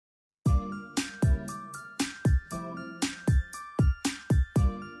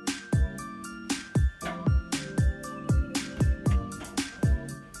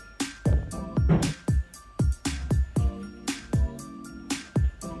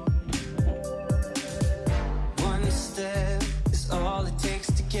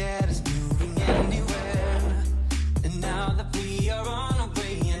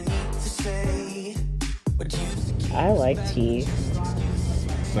I like tea.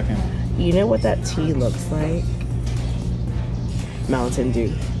 Second. You know what that tea looks like? Mountain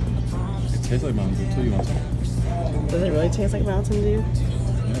Dew. It tastes like Mountain Dew too. You want some? Does it really taste like Mountain Dew?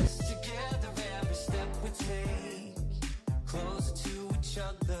 Yes.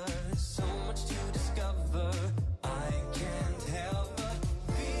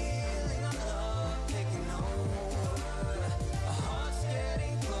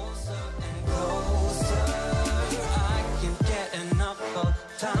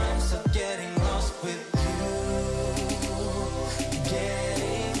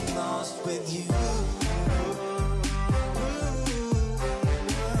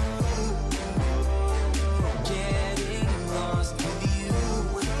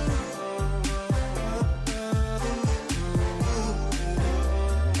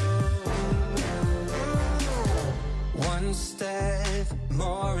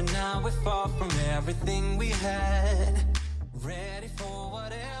 Everything we had, ready for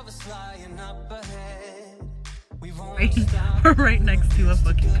whatever's lying up ahead. We're right next to a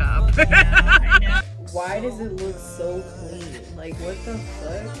fucking cop. I know. Why does it look so clean? Like, what the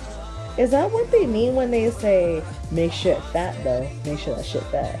fuck? Is that what they mean when they say make shit fat though? Make sure that shit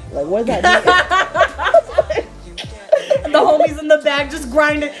fat. Like, what does that mean? The homies in the back just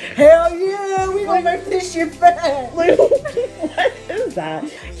grinding. Hell yeah, we gonna make this shit fat. Like, what is that?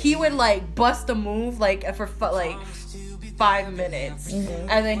 He would like bust a move like for like 5 minutes,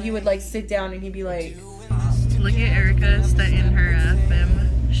 and then he would like sit down and he'd be like, "Look at Erica in her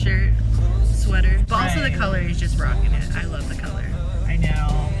Femme shirt, sweater." But also the color is just rocking it. I love the color. I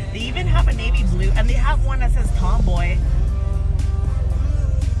know. They even have a navy blue, and they have one that says tomboy.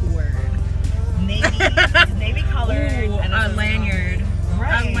 Word. Navy colored. Ooh, and a lanyard.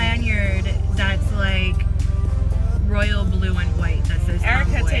 Right. A lanyard that's like royal blue and white that says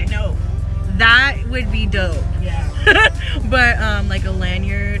Erica, tomboy. take note. That would be dope. Yeah. But like a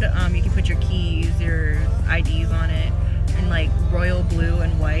lanyard, you can put your keys, your IDs on it, and like royal blue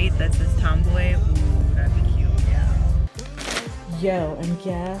and white that says tomboy. Ooh, that'd be cute. Yeah. Yo, and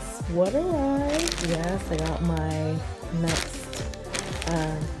guess what arrived? Yes, I got my next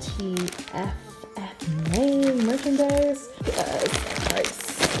TFF name merchandise. Yes, I'm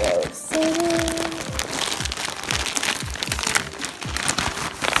so excited.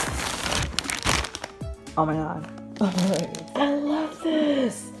 Oh my god. I love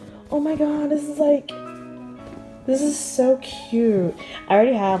this. Oh my god, this is so cute. I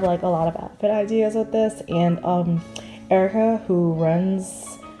already have like a lot of outfit ideas with this, and Erica, who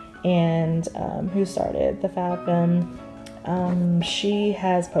runs and who started the Fab Femme, she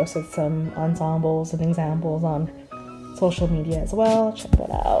has posted some ensembles and examples on social media as well. Check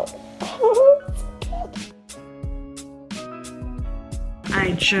that out.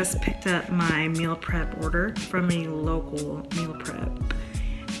 I just picked up my meal prep order from a local meal prep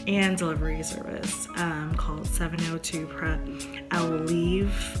and delivery service called 702 Prep. I will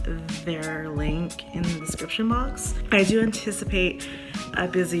leave their link in the description box. I do anticipate a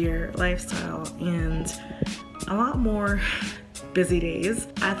busier lifestyle and a lot more busy days.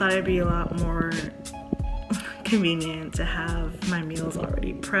 I thought it'd be a lot more convenient to have my meals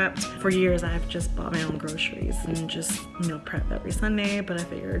already prepped. For years I've just bought my own groceries and just meal prep every Sunday, but I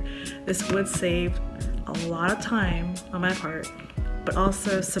figured this would save a lot of time on my part, but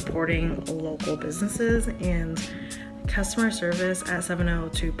also supporting local businesses, and customer service at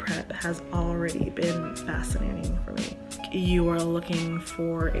 702 Prep has already been fascinating for me. You are looking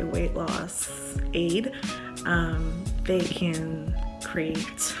for a weight loss aid, they can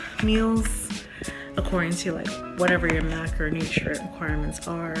create meals according to like whatever your macronutrient requirements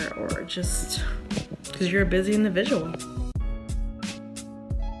are, or just because you're a busy individual.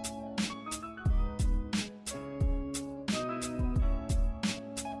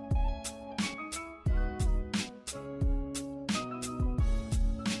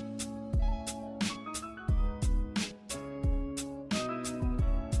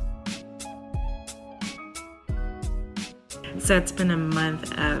 So it's been a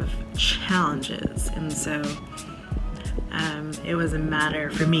month of challenges, and so it was a matter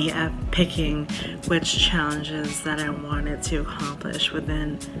for me of picking which challenges that I wanted to accomplish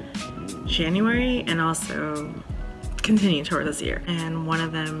within January and also continue toward this year. And one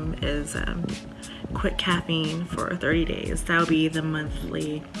of them is quit caffeine for 30 days. That'll be the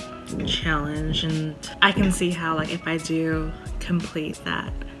monthly challenge, and I can see how like if I do complete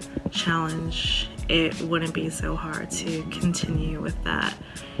that challenge, it wouldn't be so hard to continue with that,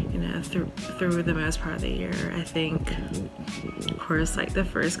 you know, through the most part of the year. I think, of course, like the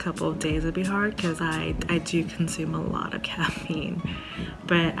first couple of days would be hard because I do consume a lot of caffeine,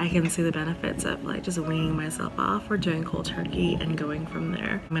 but I can see the benefits of like just weaning myself off or doing cold turkey and going from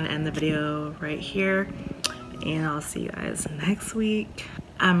there. I'm gonna end the video right here, and I'll see you guys next week.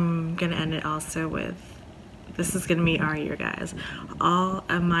 I'm gonna end it also with, this is gonna be our year, guys. All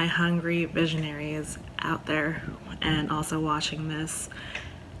of my hungry visionaries out there and also watching this,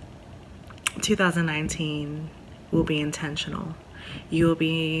 2019 will be intentional. You will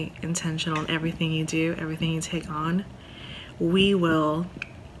be intentional in everything you do, everything you take on. We will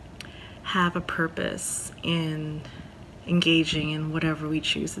have a purpose in engaging in whatever we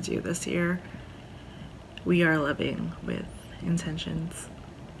choose to do this year. We are living with intentions.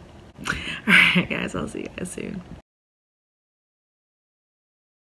 Alright guys, I'll see you guys soon.